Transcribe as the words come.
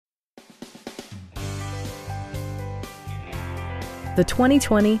the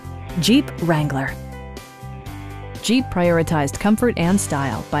 2020 Jeep Wrangler. Jeep prioritized comfort and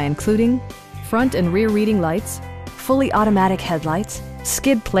style by including front and rear reading lights, fully automatic headlights,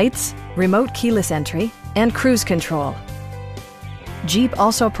 skid plates, remote keyless entry, and cruise control. Jeep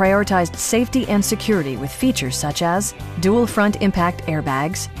also prioritized safety and security with features such as dual front impact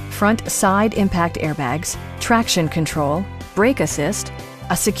airbags, front side impact airbags, traction control, brake assist,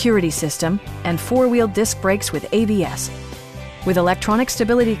 a security system, and four-wheel disc brakes with ABS. With electronic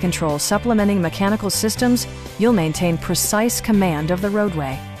stability control supplementing mechanical systems, you'll maintain precise command of the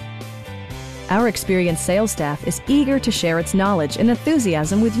roadway. Our experienced sales staff is eager to share its knowledge and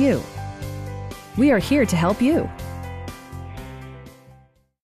enthusiasm with you. We are here to help you.